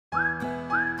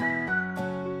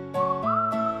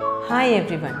Hi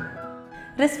everyone.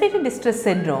 Respiratory distress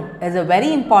syndrome is a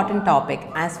very important topic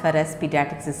as far as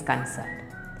pediatrics is concerned.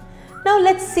 Now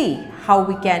let's see how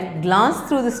we can glance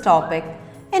through this topic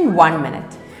in 1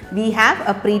 minute. We have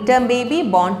a preterm baby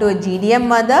born to a GDM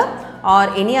mother or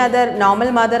any other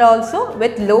normal mother also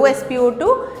with low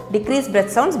SpO2, decreased breath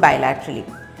sounds bilaterally.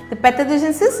 The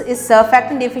pathogenesis is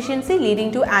surfactant deficiency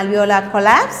leading to alveolar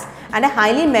collapse and a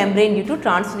highly membrane due to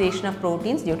translation of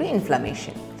proteins due to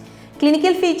inflammation.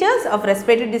 Clinical features of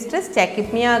respiratory distress: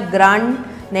 tachypnea, grunt,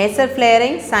 nasal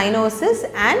flaring, cyanosis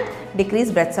and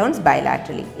decreased breath sounds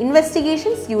bilaterally.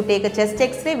 Investigations: you take a chest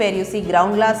X-ray where you see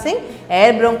ground glassing,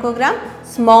 air bronchogram,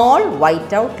 small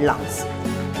white out lungs.